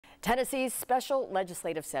Tennessee's special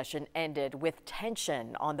legislative session ended with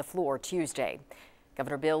tension on the floor Tuesday.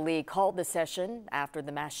 Governor Bill Lee called the session after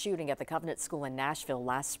the mass shooting at the Covenant School in Nashville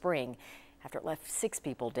last spring, after it left 6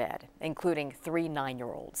 people dead, including 3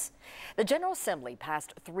 9-year-olds. The General Assembly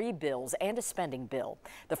passed 3 bills and a spending bill.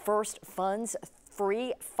 The first funds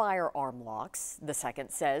free firearm locks. The second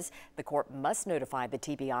says the court must notify the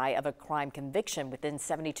TBI of a crime conviction within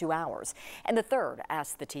 72 hours. And the third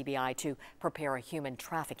asks the TBI to prepare a human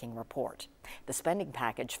trafficking report. The spending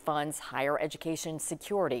package funds higher education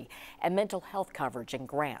security and mental health coverage and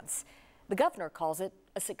grants. The governor calls it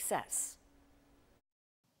a success.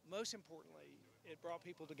 Most importantly, it brought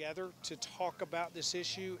people together to talk about this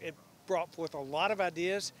issue. It brought forth a lot of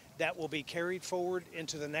ideas that will be carried forward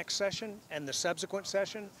into the next session and the subsequent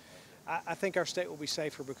session. I think our state will be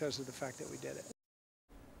safer because of the fact that we did it.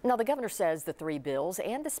 Now, the governor says the 3 bills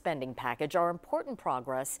and the spending package are important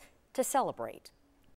progress to celebrate.